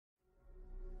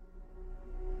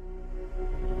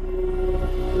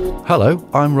Hello,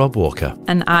 I'm Rob Walker.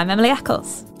 And I'm Emily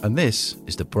Eccles. And this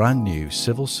is the brand new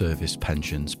Civil Service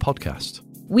Pensions podcast.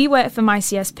 We work for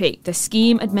MyCSP, the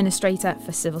scheme administrator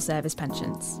for civil service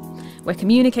pensions. We're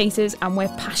communicators and we're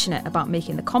passionate about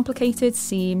making the complicated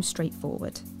seem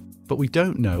straightforward. But we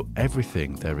don't know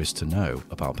everything there is to know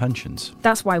about pensions.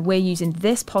 That's why we're using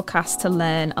this podcast to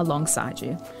learn alongside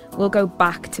you. We'll go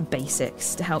back to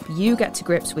basics to help you get to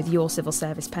grips with your civil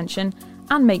service pension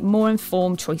and make more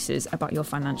informed choices about your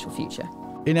financial future.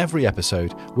 In every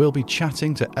episode, we'll be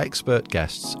chatting to expert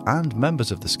guests and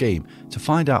members of the scheme to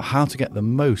find out how to get the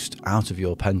most out of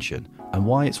your pension and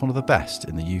why it's one of the best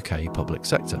in the UK public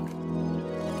sector.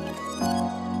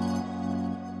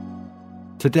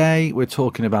 Today, we're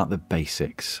talking about the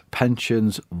basics.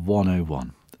 Pensions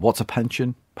 101. What's a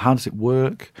pension? How does it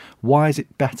work? Why is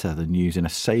it better than using a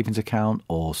savings account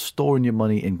or storing your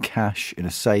money in cash in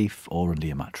a safe or under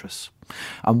your mattress?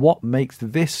 And what makes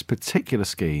this particular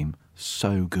scheme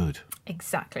so good?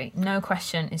 Exactly. No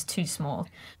question is too small.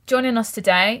 Joining us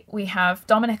today, we have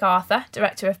Dominic Arthur,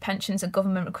 Director of Pensions and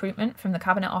Government Recruitment from the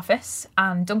Cabinet Office,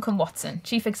 and Duncan Watson,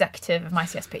 Chief Executive of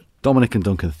MyCSP. Dominic and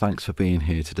Duncan, thanks for being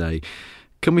here today.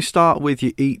 Can we start with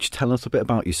you each telling us a bit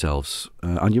about yourselves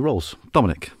and your roles?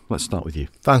 Dominic, let's start with you.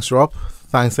 Thanks, Rob.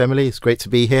 Thanks, Emily. It's great to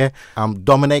be here. I'm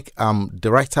Dominic. I'm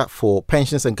Director for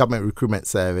Pensions and Government Recruitment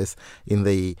Service in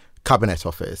the Cabinet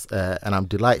Office, and I'm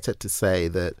delighted to say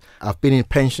that I've been in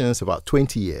pensions about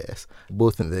 20 years,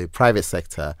 both in the private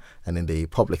sector and in the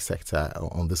public sector,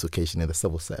 on this occasion in the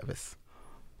civil service.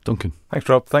 Duncan. Thanks,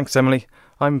 Rob. Thanks, Emily.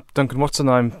 I'm Duncan Watson.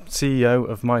 I'm CEO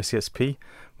of MyCSP.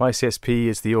 MyCSP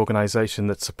is the organisation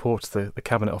that supports the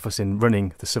Cabinet Office in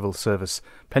running the civil service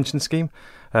pension scheme.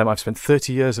 I've spent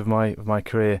 30 years of my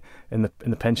career in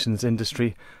the pensions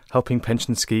industry, helping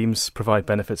pension schemes provide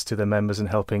benefits to their members and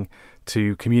helping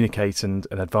to communicate and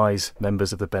advise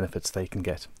members of the benefits they can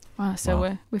get. Wow,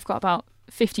 so we've got about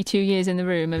 52 years in the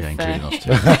room of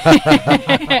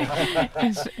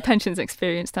pensions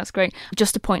experience. That's great.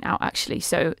 Just to point out, actually,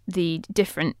 so the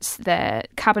difference there,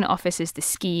 Cabinet Office is the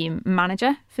scheme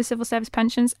manager for civil service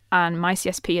pensions and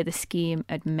MyCSP are the scheme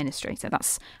administrator.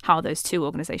 That's how those two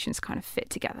organisations kind of fit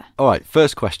together. All right,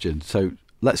 first question. So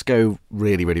let's go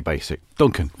really, really basic.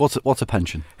 Duncan, what's a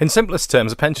pension? In simplest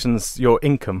terms, a pension's your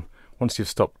income once you've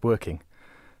stopped working.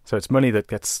 So it's money that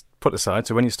gets put aside.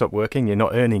 So when you stop working, you're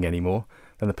not earning anymore.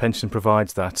 Then the pension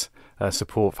provides that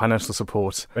support, financial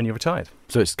support, when you're retired.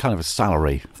 So it's kind of a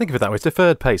salary. Think of it that way. It's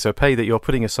deferred pay, so pay that you're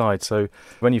putting aside. So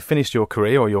when you've finished your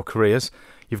career or your careers,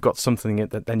 you've got something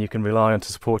that then you can rely on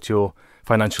to support your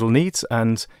financial needs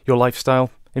and your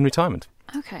lifestyle in retirement.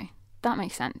 Okay, that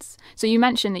makes sense. So you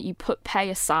mentioned that you put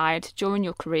pay aside during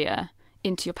your career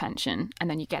into your pension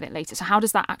and then you get it later. So how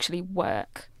does that actually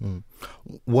work?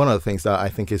 One of the things that I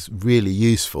think is really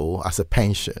useful as a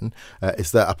pension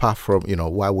is that apart from,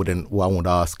 why wouldn't one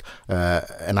ask,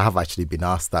 and I have actually been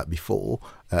asked that before,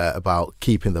 about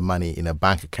keeping the money in a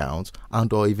bank account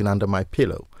and or even under my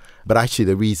pillow. But actually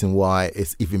the reason why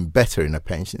it's even better in a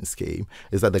pension scheme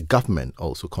is that the government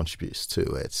also contributes to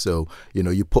it. So,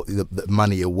 you put the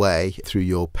money away through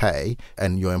your pay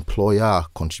and your employer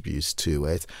contributes to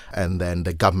it. And then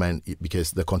the government,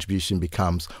 because the contribution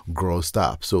becomes grossed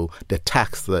up. So the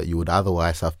tax that you would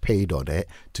otherwise have paid on it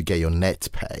to get your net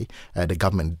pay, the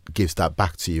government gives that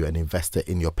back to you and invests it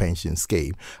in your pension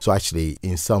scheme. So actually,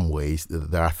 in some ways,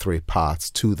 there are three parts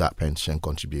to that pension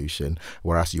contribution,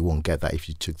 whereas you won't get that if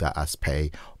you took that as pay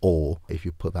or if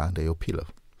you put that under your pillow.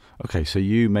 Okay, so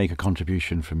you make a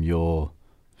contribution from your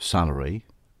salary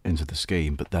into the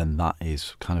scheme, but then that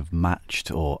is kind of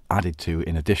matched or added to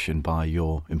in addition by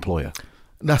your employer.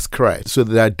 That's correct. So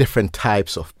there are different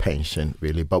types of pension,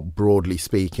 really, but broadly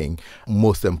speaking,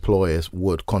 most employers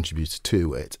would contribute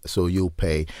to it. So you'll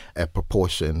pay a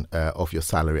proportion of your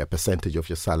salary, a percentage of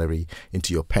your salary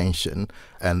into your pension,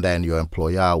 and then your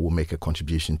employer will make a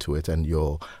contribution to it, and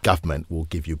your government will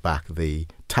give you back the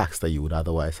tax that you would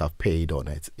otherwise have paid on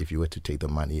it if you were to take the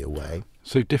money away.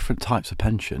 So different types of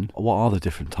pension. What are the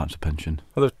different types of pension?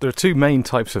 Well, there are two main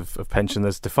types of pension.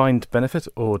 There's defined benefit,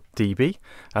 or DB,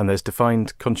 and there's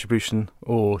defined contribution,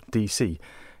 or DC.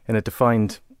 In a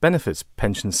defined benefits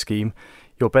pension scheme,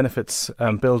 your benefits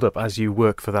build up as you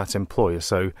work for that employer.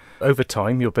 So over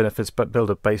time, your benefits build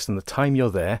up based on the time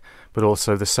you're there, but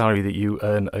also the salary that you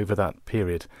earn over that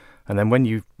period. And then when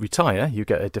you retire, you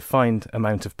get a defined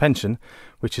amount of pension,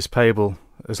 which is payable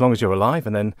as long as you're alive,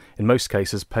 and then in most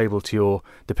cases payable to your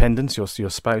dependents, your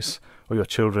spouse or your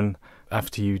children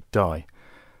after you die.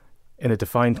 In a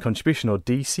defined contribution, or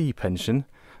DC pension,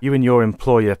 you and your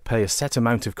employer pay a set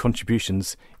amount of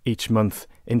contributions each month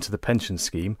into the pension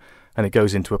scheme, and it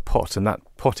goes into a pot, and that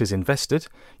pot is invested.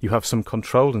 You have some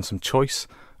control and some choice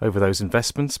over those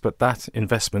investments, but that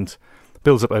investment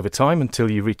builds up over time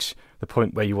until you reach the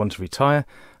point where you want to retire,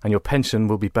 and your pension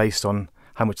will be based on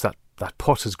how much that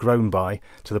pot has grown by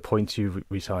to the point you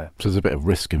retire. So there's a bit of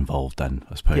risk involved then,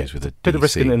 I suppose, with a bit DC. of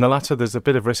risk in the latter. There's a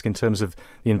bit of risk in terms of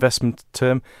the investment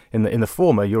term. In the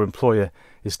former, your employer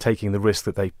is taking the risk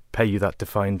that they pay you that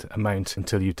defined amount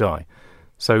until you die.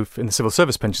 So in the civil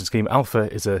service pension scheme,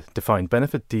 Alpha is a defined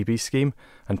benefit DB scheme,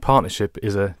 and Partnership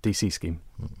is a DC scheme.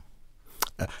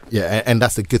 And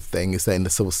that's the good thing, is that in the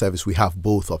civil service we have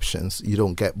both options. You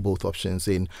don't get both options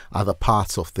in other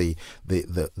parts of the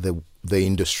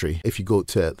industry. If you go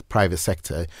to the private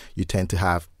sector, you tend to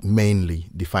have mainly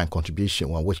defined contribution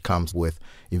one, which comes with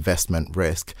investment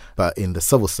risk. But in the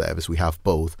civil service, we have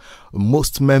both.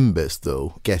 Most members,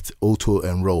 though, get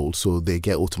auto-enrolled, so they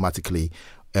get automatically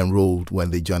enrolled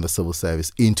when they join the civil service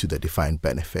into the defined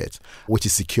benefit, which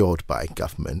is secured by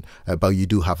government. But you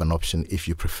do have an option if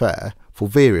you prefer, for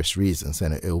various reasons,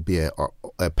 and it will be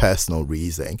a personal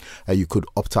reason. You could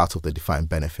opt out of the defined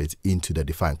benefit into the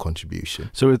defined contribution.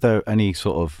 So are there any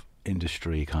sort of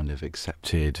industry kind of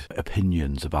accepted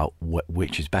opinions about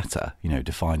which is better,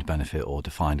 defined benefit or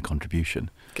defined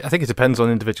contribution? I think it depends on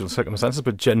individual circumstances,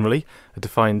 but generally a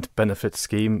defined benefit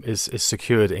scheme is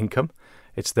secured income.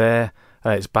 It's there.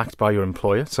 It's backed by your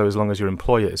employer, so as long as your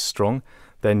employer is strong,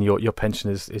 then your pension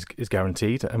is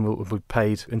guaranteed and will be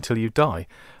paid until you die,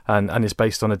 and it's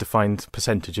based on a defined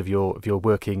percentage of your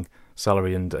working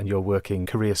salary and your working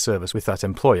career service with that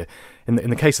employer. In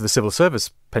the case of the civil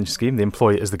service pension scheme, the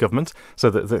employer is the government,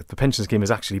 so the pension scheme is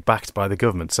actually backed by the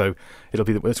government. So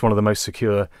it's one of the most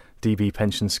secure DB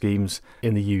pension schemes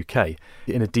in the UK.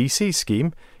 In a DC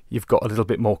scheme, you've got a little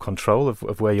bit more control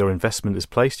of where your investment is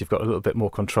placed. You've got a little bit more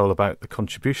control about the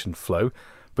contribution flow,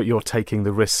 but you're taking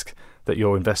the risk that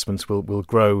your investments will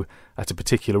grow at a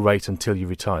particular rate until you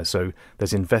retire. So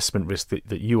there's investment risk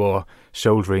that you are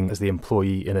shouldering as the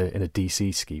employee in a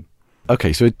DC scheme.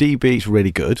 Okay, so a DB is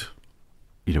really good.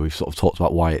 We've sort of talked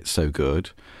about why it's so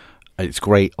good. It's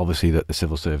great, obviously, that the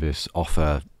civil service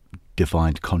offer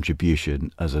defined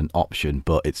contribution as an option,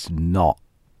 but it's not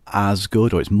as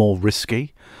good, or it's more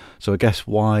risky. So I guess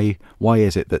why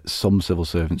is it that some civil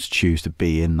servants choose to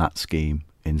be in that scheme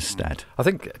instead? I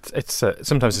think it's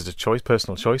sometimes it's a choice,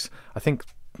 personal choice. I think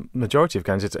majority of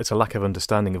times it's a lack of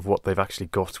understanding of what they've actually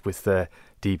got with their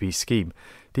DB scheme.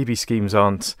 DB schemes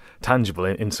aren't tangible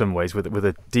in some ways. With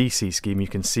a DC scheme, you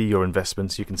can see your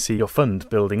investments, you can see your fund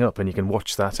building up, and you can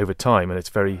watch that over time, and it's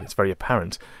very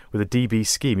apparent. With a DB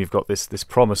scheme, you've got this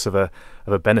promise of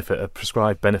a benefit, a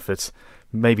prescribed benefit,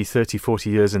 maybe 30, 40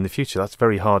 years in the future. That's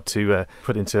very hard to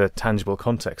put into a tangible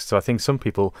context. So I think some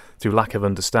people, through lack of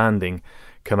understanding,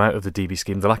 come out of the DB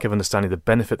scheme, the lack of understanding the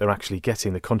benefit they're actually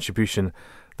getting, the contribution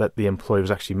that the employer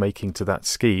is actually making to that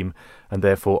scheme, and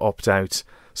therefore opt out.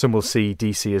 Some will see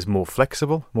DC as more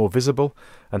flexible, more visible,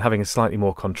 and having a slightly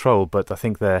more control, but I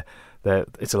think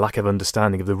it's a lack of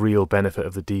understanding of the real benefit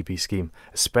of the DB scheme,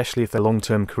 especially if their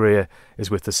long-term career is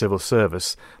with the civil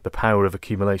service. The power of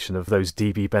accumulation of those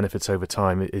DB benefits over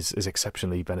time is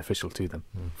exceptionally beneficial to them.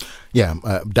 Yeah,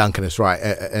 Duncan is right,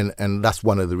 and that's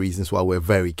one of the reasons why we're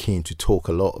very keen to talk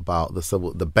a lot about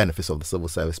the benefits of the civil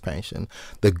service pension.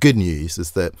 The good news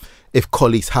is that if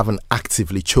colleagues haven't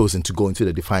actively chosen to go into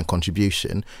the defined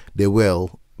contribution, they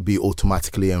will be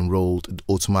automatically enrolled,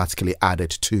 automatically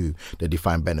added to the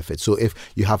defined benefit. So if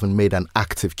you haven't made an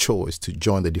active choice to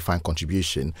join the defined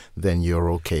contribution, then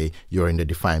you're okay, you're in the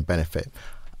defined benefit.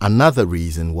 Another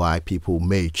reason why people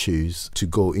may choose to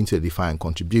go into a defined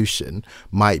contribution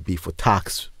might be for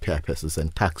tax purposes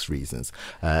and tax reasons,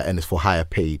 and it's for higher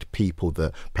paid people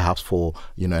that perhaps for,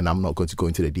 and I'm not going to go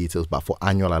into the details, but for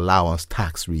annual allowance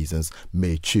tax reasons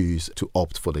may choose to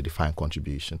opt for the defined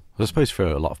contribution. I suppose for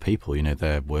a lot of people,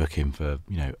 they're working for,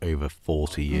 over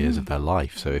 40 years of their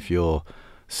life. So if you're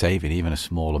saving even a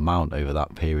small amount over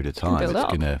that period of time,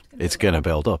 it's gonna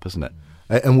build up, isn't it?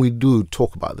 And we do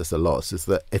talk about this a lot, is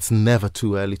that it's never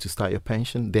too early to start your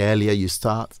pension. The earlier you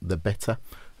start, the better.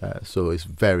 So it's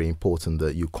very important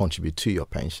that you contribute to your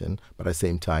pension, but at the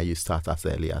same time, you start as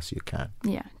early as you can.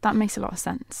 Yeah, that makes a lot of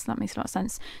sense.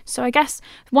 So I guess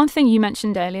one thing you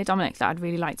mentioned earlier, Dominic, that I'd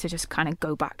really like to just kind of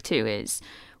go back to is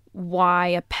why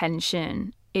a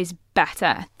pension is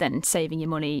better than saving your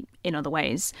money in other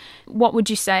ways. What would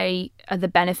you say are the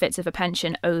benefits of a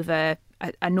pension over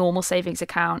a normal savings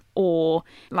account, or,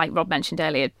 like Rob mentioned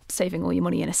earlier, saving all your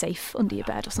money in a safe under your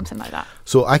bed or something like that?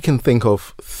 So I can think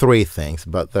of three things,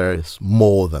 but there's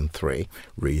more than three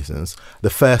reasons. The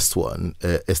first one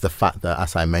is the fact that,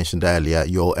 as I mentioned earlier,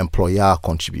 your employer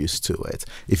contributes to it.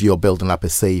 If you're building up a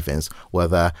savings,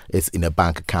 whether it's in a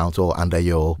bank account or under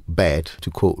your bed,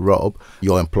 to quote Rob,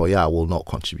 your employer will not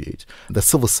contribute. The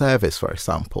civil service, for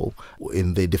example,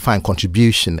 in the defined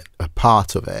contribution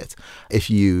part of it, if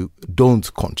you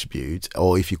don't contribute,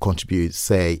 or if you contribute,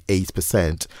 say,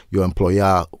 8%, your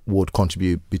employer would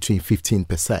contribute between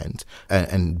 15%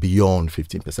 and beyond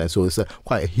 15%. So it's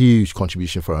quite a huge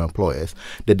contribution for our employers.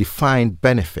 The defined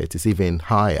benefit is even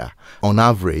higher. On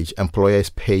average, employers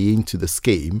pay into the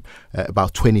scheme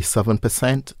about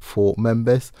 27% for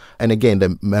members. And again,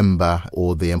 the member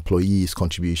or the employee's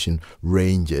contribution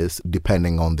ranges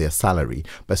depending on their salary.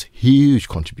 But it's huge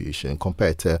contribution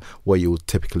compared to what you would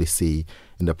typically see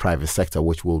in the private sector,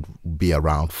 which will be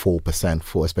around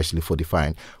 4% especially for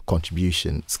defined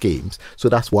contribution schemes. So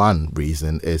that's one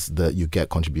reason, is that you get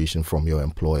contribution from your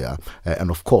employer.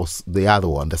 And of course, the other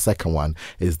one, the second one,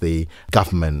 is the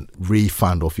government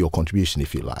refund of your contribution,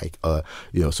 if you like.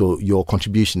 So your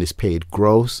contribution is paid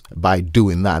gross. By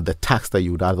doing that, the tax that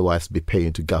you would otherwise be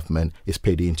paying to government is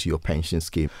paid into your pension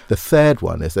scheme. The third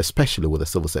one is, especially with the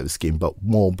civil service scheme, but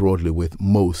more broadly with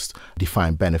most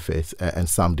defined benefits and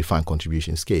some defined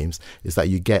contribution schemes, is that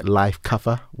you get life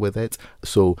cover with it.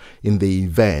 So in the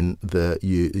event that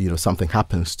you something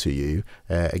happens to you,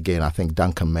 again, I think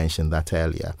Duncan mentioned that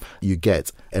earlier, you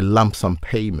get a lump sum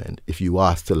payment. If you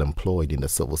are still employed in the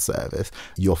civil service,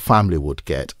 your family would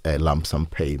get a lump sum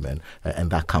payment, and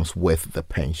that comes with the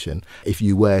pension. If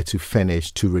you were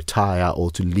to retire or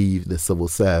to leave the civil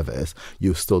service,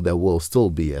 there will still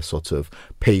be a sort of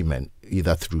payment,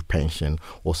 either through pension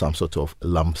or some sort of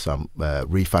lump sum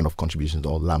refund of contributions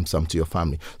or lump sum to your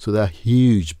family. So there are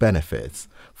huge benefits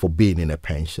for being in a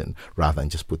pension rather than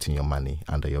just putting your money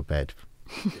under your bed.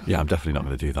 Yeah, I'm definitely not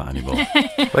going to do that anymore.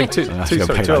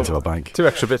 Two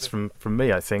extra bits from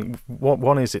me, I think.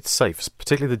 One is it's safe,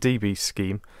 particularly the DB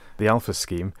scheme, the Alpha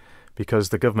scheme, because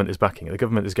the government is backing it. The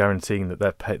government is guaranteeing that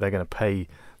they're going to pay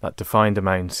that defined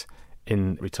amount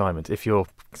in retirement. If you're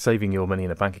saving your money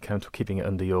in a bank account or keeping it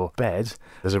under your bed,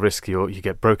 there's a risk you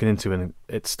get broken into and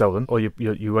it's stolen, or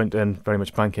you won't earn very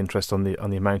much bank interest on the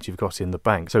amount you've got in the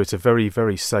bank. So it's a very,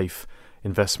 very safe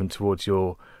investment towards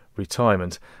your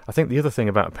retirement. I think the other thing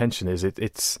about a pension is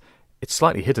it's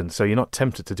slightly hidden, so you're not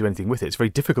tempted to do anything with it. It's very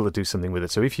difficult to do something with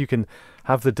it. So if you can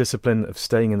have the discipline of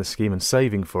staying in the scheme and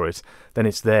saving for it, then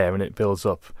it's there and it builds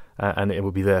up. And it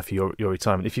will be there for your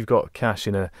retirement. If you've got cash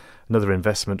in another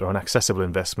investment or an accessible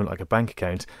investment like a bank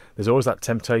account, there's always that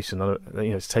temptation,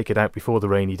 to take it out before the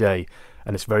rainy day,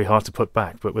 and it's very hard to put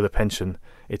back. But with a pension,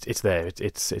 it's there.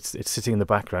 It's sitting in the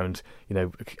background,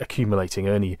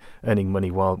 accumulating, earning money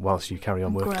whilst you carry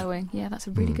on working. Growing. Yeah, that's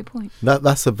a really good point.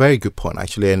 That's a very good point,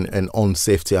 actually. And on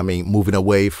safety, I mean, moving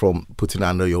away from putting it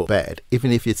under your bed,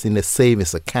 even if it's in a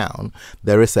savings account,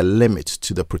 there is a limit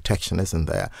to the protection, isn't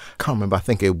there? I can't remember. I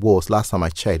think it was, last time I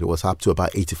checked, it was up to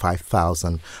about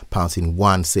 £85,000 in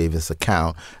one savings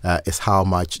account is how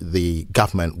much the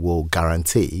government will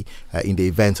guarantee in the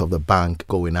event of the bank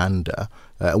going under.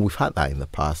 We've had that in the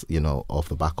past, off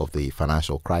the back of the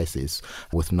financial crisis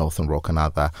with Northern Rock and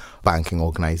other banking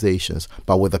organizations.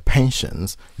 But with the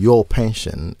pensions, your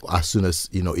pension, as soon as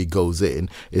it goes in,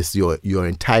 is you're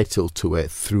entitled to it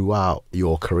throughout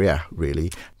your career,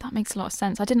 really. That makes a lot of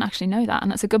sense. I didn't actually know that, and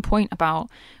that's a good point about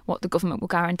what the government will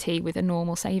guarantee with a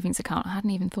normal savings account. I hadn't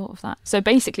even thought of that. So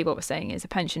basically, what we're saying is a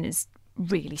pension is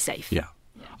really safe. Yeah.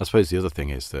 I suppose the other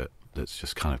thing is that's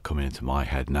just kind of coming into my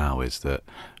head now is that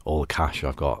all the cash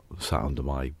I've got sat under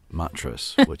my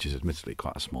mattress, which is admittedly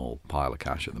quite a small pile of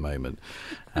cash at the moment,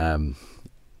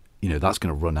 that's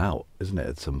going to run out, isn't it,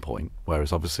 at some point?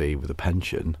 Whereas obviously with a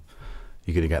pension,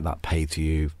 you're going to get that paid to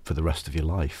you for the rest of your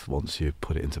life once you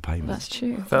put it into payment. That's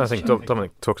true. I think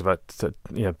Dominic talked about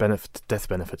death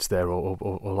benefits there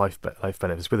or life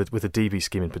benefits. With the DB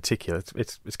scheme in particular,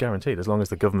 it's guaranteed. As long as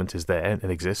the government is there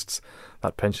and exists,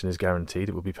 that pension is guaranteed.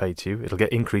 It will be paid to you. It'll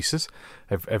get increases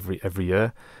every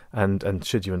year, and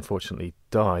should you unfortunately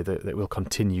die, that will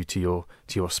continue to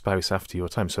your spouse after your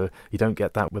time. So you don't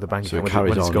get that with a bank account. So it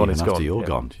carries on even it's after gone. you're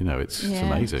gone. It's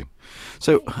amazing.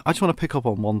 So I just want to pick up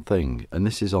on one thing, and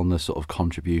this is on the sort of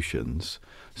contributions.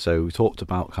 So we talked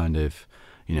about kind of,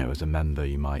 as a member,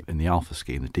 you might, in the Alpha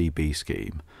scheme, the DB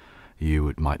scheme,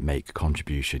 you might make a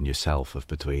contribution yourself of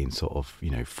between sort of,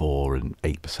 4 and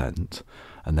 8%,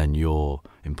 and then your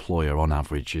employer on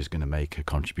average is going to make a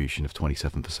contribution of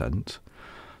 27%.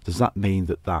 Does that mean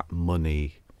that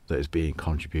money that is being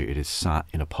contributed is sat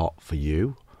in a pot for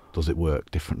you? Does it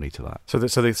work differently to that? So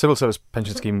the civil service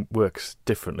pension scheme works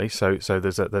differently. So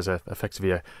there's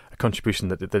effectively a contribution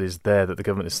that is there that the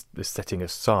government is setting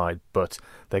aside, but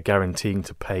they're guaranteeing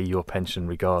to pay your pension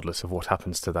regardless of what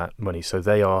happens to that money. So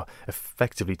they are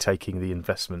effectively taking the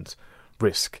investment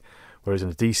risk, whereas in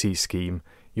a DC scheme,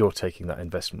 you're taking that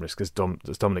investment risk. As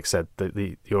Dominic said,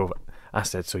 your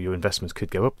assets or your investments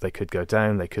could go up, they could go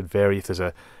down, they could vary. If there's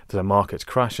a market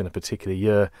crash in a particular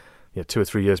year, 2 or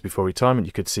 3 years before retirement,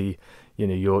 you could see,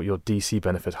 your DC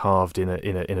benefit halved in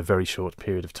a very short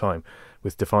period of time.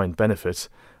 With defined benefit,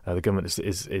 the government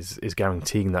is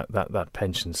guaranteeing that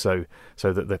pension. So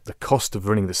that the cost of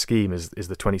running the scheme is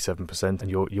the 27% and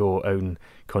your own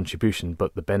contribution,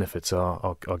 but the benefits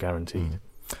are guaranteed.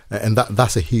 And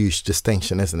that's a huge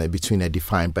distinction, isn't it, between a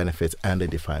defined benefit and a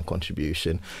defined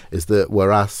contribution. Is that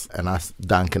whereas, and as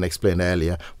Duncan explained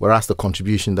earlier, whereas the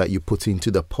contribution that you put into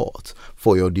the pot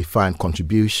for your defined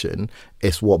contribution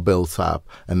is what builds up,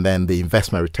 and then the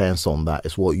investment returns on that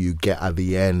is what you get at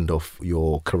the end of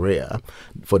your career.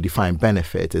 For defined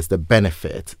benefit, is the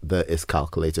benefit that is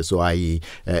calculated. So, i.e.,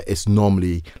 it's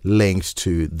normally linked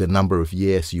to the number of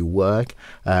years you work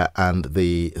and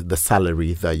the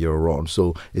salary that you're on.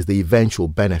 So, it's the eventual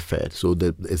benefit. So,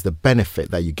 it's the benefit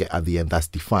that you get at the end that's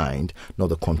defined, not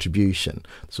the contribution.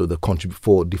 So,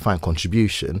 for defined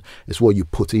contribution is what you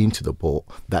put into the pot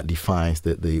that defines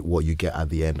what you get at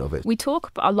the end of it. We talk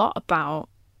a lot about,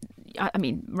 I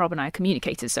mean, Rob and I are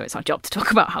communicators, so it's our job to talk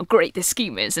about how great this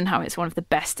scheme is and how it's one of the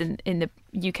best in the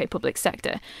UK public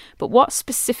sector. But what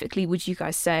specifically would you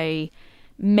guys say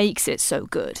makes it so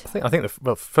good? I think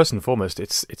first and foremost,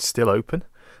 it's still open,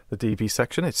 the DB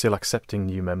section. It's still accepting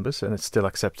new members, and it's still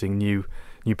accepting new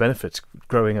benefits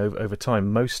growing over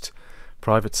time. Most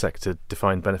private sector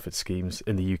defined benefit schemes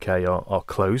in the UK are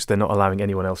closed. They're not allowing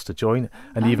anyone else to join.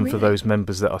 And even for those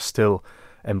members that are still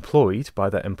employed by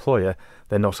their employer,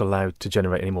 they're not allowed to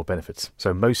generate any more benefits.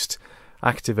 So most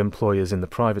active employers in the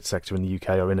private sector in the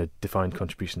UK are in a defined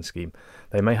contribution scheme.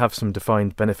 They may have some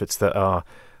defined benefits that are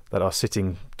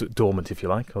sitting dormant, if you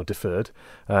like, or deferred,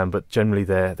 but generally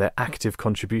their active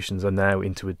contributions are now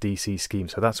into a DC scheme.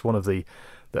 So that's one of the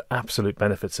absolute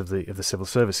benefits of the civil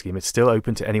service scheme. It's still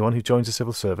open to anyone who joins the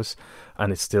civil service,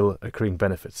 and it's still accruing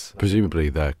benefits. Presumably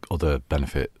there are other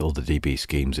DB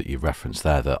schemes that you referenced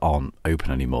there that aren't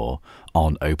open anymore,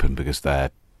 aren't open because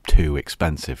they're too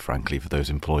expensive, frankly, for those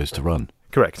employers to run.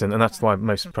 Correct, and that's why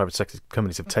most private sector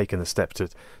companies have taken the step to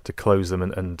close them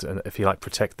and if you like,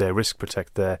 protect their risk,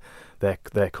 protect their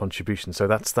contribution. So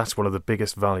that's one of the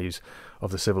biggest values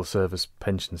of the civil service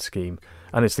pension scheme,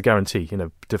 and it's the guarantee.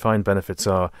 Defined benefits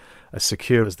are as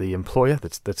secure as the employer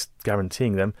that's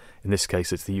guaranteeing them. In this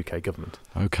case, it's the UK government.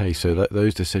 Okay, so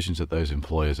those decisions that those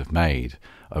employers have made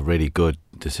are really good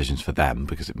decisions for them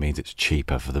because it means it's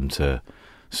cheaper for them to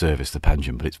service the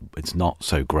pension, but it's not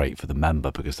so great for the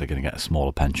member because they're going to get a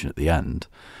smaller pension at the end,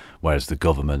 whereas the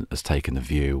government has taken the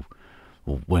view,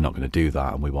 well, we're not going to do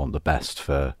that and we want the best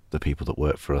for the people that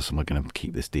work for us and we're going to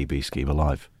keep this DB scheme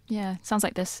alive. Yeah, sounds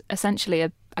like there's essentially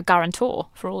a guarantor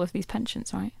for all of these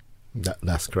pensions, right?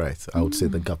 That's correct. I would say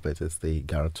the government is the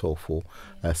guarantor for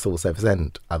civil service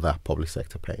and other public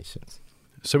sector pensions.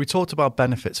 So we talked about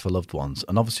benefits for loved ones,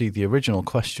 and obviously the original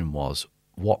question was,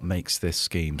 what makes this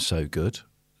scheme so good?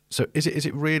 So is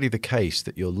it really the case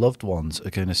that your loved ones are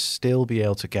going to still be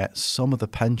able to get some of the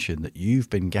pension that you've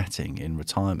been getting in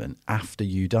retirement after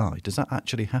you die? Does that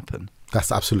actually happen?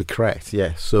 That's absolutely correct,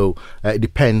 yeah. So it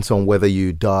depends on whether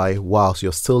you die whilst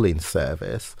you're still in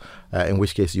service, in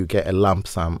which case you get a lump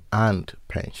sum and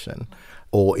pension.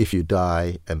 Or if you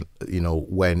die and,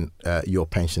 when your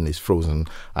pension is frozen,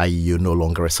 i.e. you're no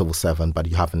longer a civil servant but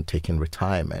you haven't taken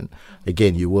retirement,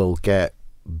 again, you will get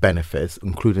benefits,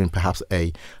 including perhaps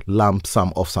a lump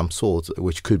sum of some sort,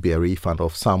 which could be a refund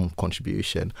of some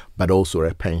contribution, but also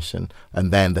a pension.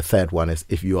 And then the third one is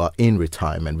if you are in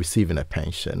retirement receiving a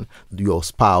pension, your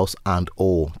spouse and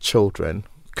or children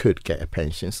could get a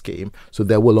pension scheme. So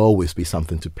there will always be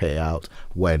something to pay out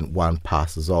when one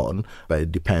passes on, but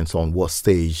it depends on what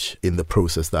stage in the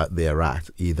process that they're at.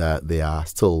 Either they are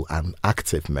still an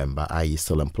active member, i.e.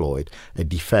 still employed, a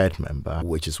deferred member,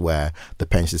 which is where the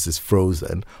pension is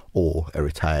frozen, or a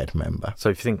retired member. So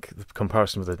if you think the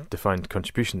comparison with a defined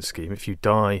contribution scheme, if you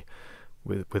die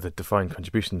with a defined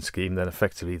contribution scheme, then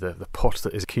effectively the pot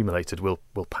that is accumulated will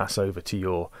pass over to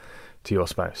your to your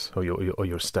spouse or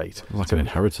your estate. Like an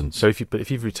inheritance. So if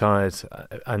you've retired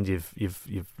and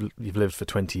you've lived for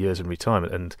 20 years in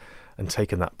retirement and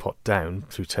taken that pot down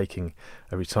through taking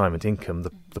a retirement income,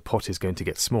 the pot is going to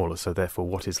get smaller. So therefore,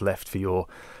 what is left for your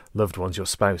loved ones, your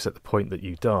spouse, at the point that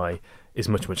you die, is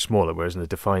much, much smaller. Whereas in a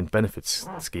defined benefits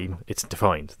scheme, it's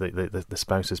defined. The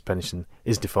spouse's pension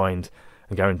is defined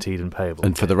and guaranteed and payable.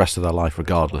 And for the rest of their life,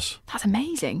 regardless. That's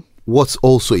amazing. What's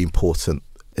also important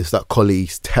is that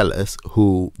colleagues tell us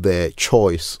who their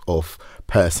choice of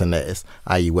person is,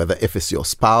 i.e. whether if it's your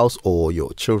spouse or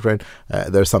your children.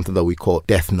 There's something that we call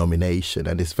death nomination,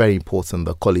 and it's very important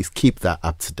that colleagues keep that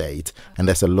up to date. And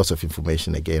there's a lot of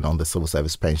information again on the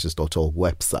civilservicepensions.org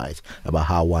website about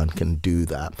how one can do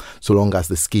that. So long as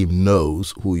the scheme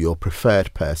knows who your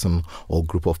preferred person or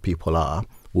group of people are,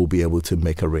 we'll be able to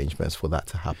make arrangements for that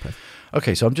to happen.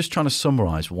 Okay, so I'm just trying to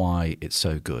summarise why it's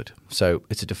so good. So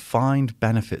it's a defined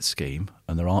benefit scheme,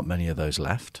 and there aren't many of those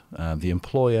left. The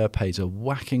employer pays a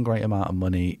whacking great amount of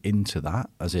money into that,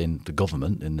 as in the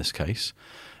government in this case,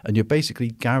 and you're basically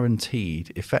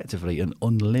guaranteed effectively an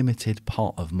unlimited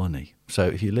pot of money. So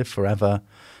if you live forever,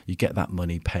 you get that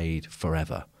money paid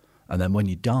forever. And then when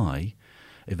you die,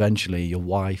 eventually your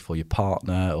wife or your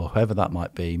partner or whoever that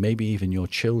might be, maybe even your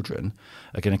children,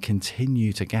 are going to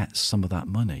continue to get some of that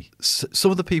money.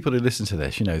 Some of the people who listen to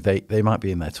this, they might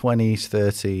be in their 20s,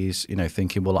 30s,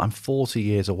 thinking, well, I'm 40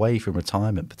 years away from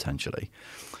retirement potentially.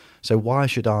 So why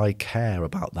should I care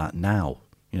about that now?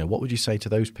 What would you say to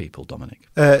those people, Dominic?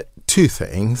 Two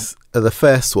things. The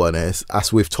first one is,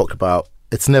 as we've talked about,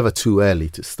 it's never too early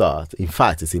to start. In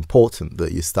fact, it's important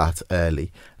that you start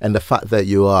early. And the fact that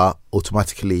you are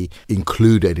automatically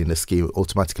included in the scheme,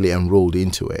 automatically enrolled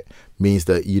into it, means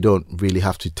that you don't really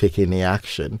have to take any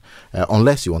action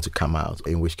unless you want to come out,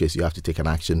 in which case you have to take an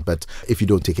action. But if you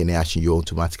don't take any action, you're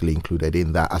automatically included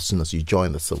in that as soon as you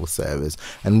join the civil service.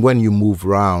 And when you move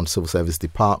around civil service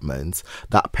departments,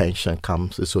 that pension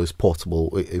comes, so it's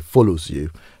portable, it follows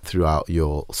you throughout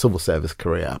your civil service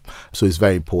career. So it's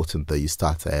very important that you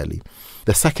start early.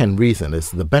 The second reason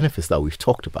is the benefits that we've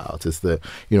talked about is that,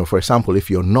 for example, if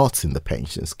you're not in the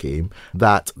pension scheme,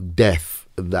 that death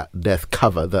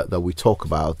cover that we talk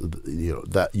about,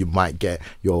 that you might get,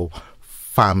 your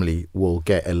family will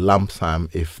get a lump sum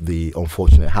if the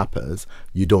unfortunate happens,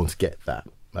 you don't get that.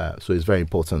 So it's very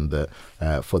important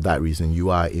that for that reason you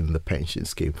are in the pension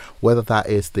scheme. Whether that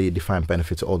is the defined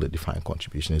benefit or the defined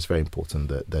contribution, it's very important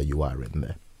that you are in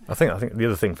there. I think the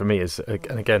other thing for me is,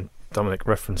 and again, Dominic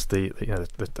referenced the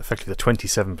effectively the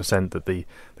 27% that the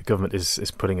government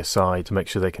is putting aside to make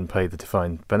sure they can pay the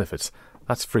defined benefits.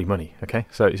 That's free money, okay?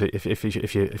 So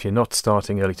if you're not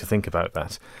starting early to think about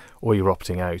that, or you're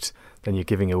opting out, then you're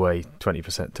giving away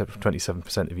 20%,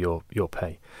 27% of your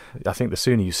pay. I think the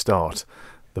sooner you start,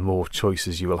 the more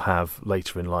choices you will have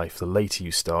later in life. The later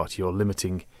you start, you're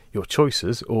limiting your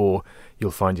choices, or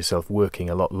you'll find yourself working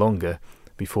a lot longer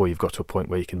before you've got to a point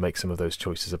where you can make some of those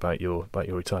choices about your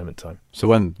retirement time. So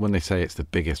when they say it's the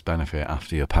biggest benefit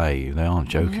after your pay, they aren't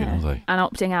joking, are they? And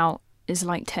opting out is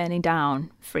like turning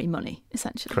down free money,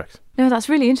 essentially. Correct. No, that's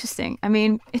really interesting. I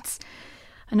mean,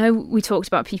 I know we talked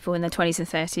about people in their 20s and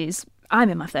 30s. I'm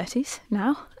in my 30s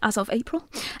now, as of April.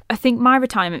 I think my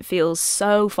retirement feels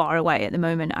so far away at the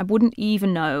moment. I wouldn't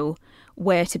even know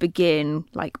where to begin,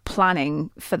 planning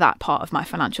for that part of my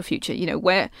financial future.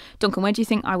 Duncan, where do you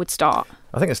think I would start?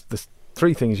 I think there's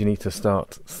three things you need to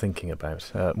start thinking about.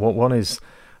 One is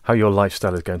how your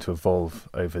lifestyle is going to evolve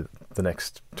over the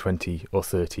next 20 or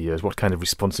 30 years. What kind of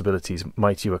responsibilities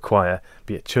might you acquire,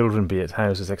 be it children, be it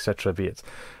houses, etc., be it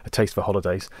a taste for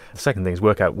holidays. The second thing is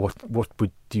work out what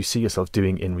do you see yourself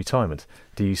doing in retirement?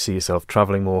 Do you see yourself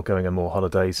travelling more, going on more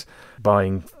holidays,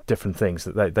 buying different things?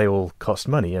 That they all cost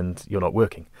money and you're not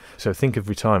working. So think of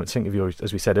retirement, think of your,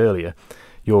 as we said earlier,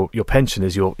 your pension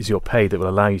is your pay that will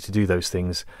allow you to do those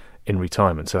things in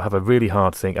retirement. So have a really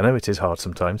hard think. I know it is hard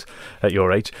sometimes at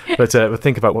your age, but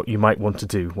think about what you might want to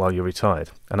do while you're retired.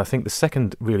 And I think the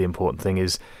second really important thing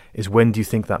is when do you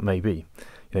think that may be?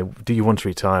 Do you want to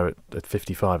retire at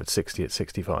 55, at 60, at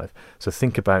 65? So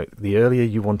think about the earlier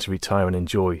you want to retire and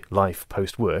enjoy life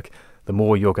post-work, the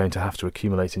more you're going to have to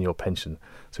accumulate in your pension.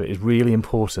 So it is really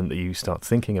important that you start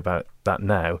thinking about that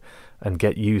now and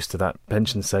get used to that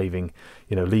pension saving,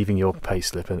 leaving your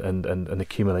payslip and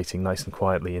accumulating nice and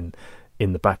quietly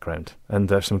in the background. And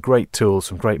there's some great tools,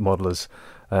 some great modelers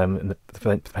in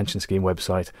the pension scheme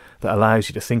website that allows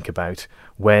you to think about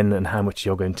when and how much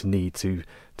you're going to need to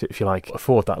if you like,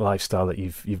 afford that lifestyle that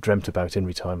you've dreamt about in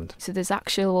retirement. So there's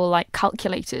actual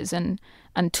calculators and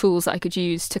tools that I could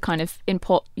use to kind of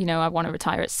input, I want to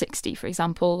retire at 60, for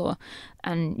example,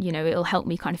 and it'll help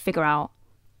me kind of figure out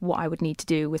what I would need to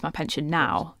do with my pension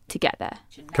now to get there.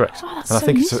 Correct. Oh, that's and I so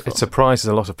think useful. it surprises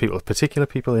a lot of people, particular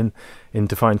people in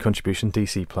defined contribution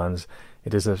DC plans.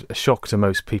 It is a shock to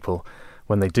most people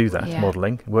when they do that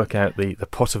modelling, work out the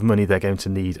pot of money they're going to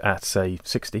need at, say,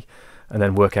 60, and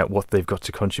then work out what they've got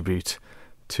to contribute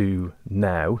to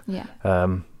now,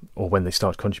 or when they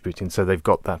start contributing, so they've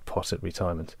got that pot at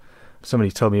retirement.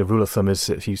 Somebody told me a rule of thumb is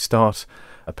if you start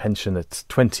a pension at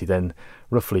 20, then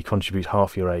roughly contribute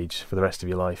half your age for the rest of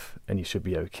your life, and you should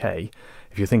be okay.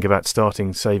 If you think about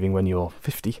starting saving when you're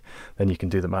 50, then you can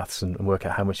do the maths and work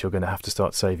out how much you're going to have to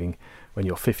start saving when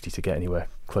you're 50 to get anywhere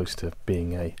close to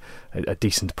being a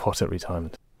decent pot at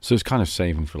retirement. So it's kind of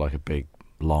saving for like a big,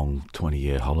 long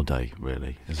 20-year holiday,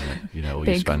 really, isn't it? You know, all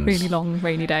Big, you spend. really long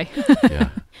rainy day. Yeah.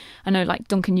 I know, like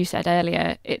Duncan, you said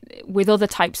earlier, with other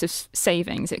types of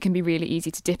savings, it can be really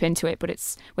easy to dip into it, but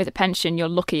it's with a pension, you're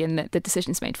lucky in that the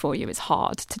decision's made for you. It's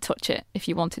hard to touch it if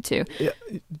you wanted to. Yeah,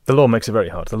 the law makes it very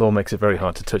hard. The law makes it very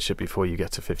hard to touch it before you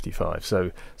get to 55.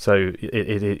 So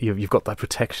you've got that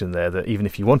protection there that even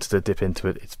if you wanted to dip into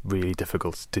it, it's really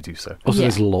difficult to do so. Also,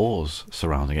 there's laws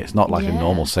surrounding it. It's not like a Yeah.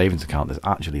 normal savings account. There's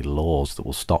actually laws that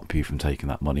will stop you from taking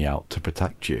that money out to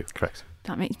protect you. Correct.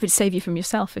 That would save you from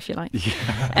yourself, if you like.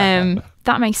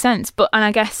 That makes sense. And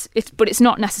I guess it's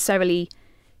not necessarily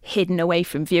hidden away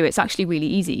from view. It's actually really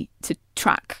easy to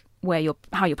track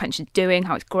how your pension's doing,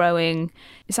 how it's growing.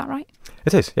 Is that right?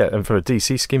 It is, yeah. And for a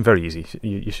DC scheme, very easy.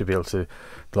 You should be able to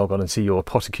log on and see your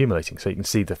pot accumulating, so you can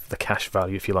see the cash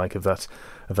value, if you like, of that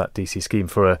DC scheme.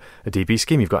 For a DB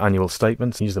scheme, you've got annual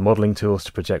statements. Use the modelling tools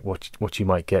to project what you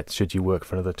might get should you work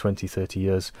for another 20, 30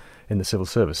 years in the civil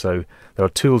service. So there are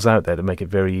tools out there that make it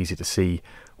very easy to see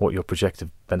what your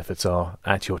projected benefits are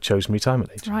at your chosen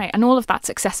retirement age. Right, and all of that's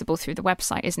accessible through the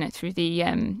website, isn't it? Through the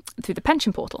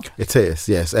pension portal. It is,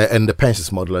 yes. And the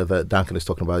pensions modeler that Duncan is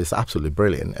talking about is absolutely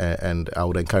brilliant. And I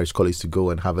would encourage colleagues to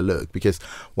go and have a look, because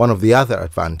one of the other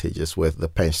advantages with the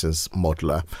pensions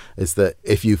modeler is that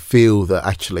if you feel that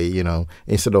actually, you know,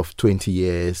 instead of 20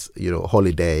 years, you know,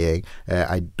 holidaying,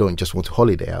 I don't just want to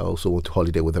holiday, I also want to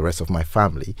holiday with the rest of my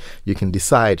family, you can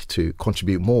decide to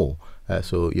contribute more.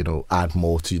 So, you know, add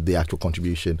more to the actual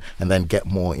contribution and then get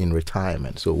more in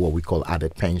retirement. So what we call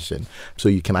added pension. So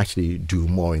you can actually do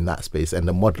more in that space. And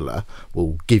the modeler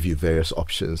will give you various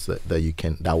options that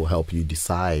will help you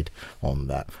decide on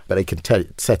that. But it can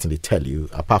certainly tell you,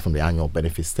 apart from the annual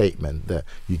benefit statement that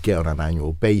you get on an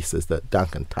annual basis that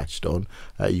Duncan touched on,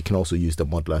 you can also use the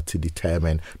modeler to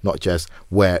determine not just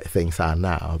where things are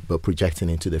now, but projecting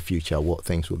into the future what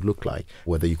things would look like,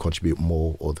 whether you contribute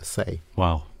more or the same.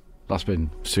 Wow. That's been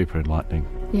super enlightening.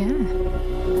 Yeah.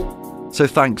 So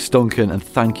thanks, Duncan, and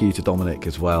thank you to Dominic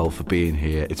as well for being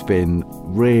here. It's been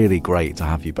really great to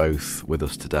have you both with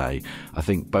us today. I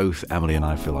think both Emily and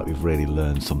I feel like we've really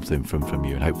learned something from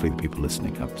you, and hopefully the people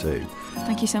listening have too.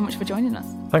 Thank you so much for joining us.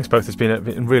 Thanks both. It's been a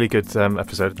really good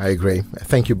episode. I agree.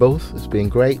 Thank you both. It's been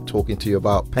great talking to you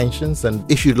about pensions. And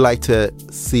if you'd like to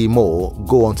see more,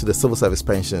 go on to the Civil Service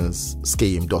Pensions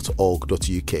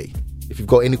Scheme.org.uk. If you've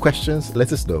got any questions,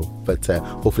 let us know. But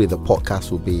hopefully the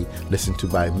podcast will be listened to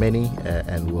by many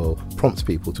and will prompt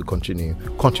people to continue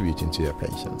contributing to their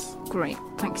pensions. Great.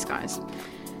 Thanks, guys.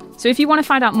 So if you want to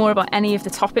find out more about any of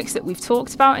the topics that we've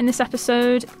talked about in this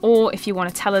episode, or if you want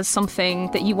to tell us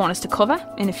something that you want us to cover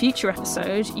in a future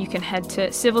episode, you can head to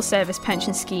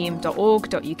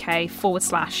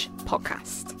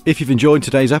civilservicepensionscheme.org.uk/podcast. If you've enjoyed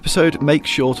today's episode, make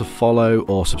sure to follow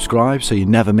or subscribe so you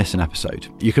never miss an episode.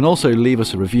 You can also leave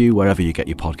us a review wherever you get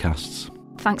your podcasts.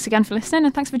 Thanks again for listening,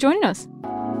 and thanks for joining us.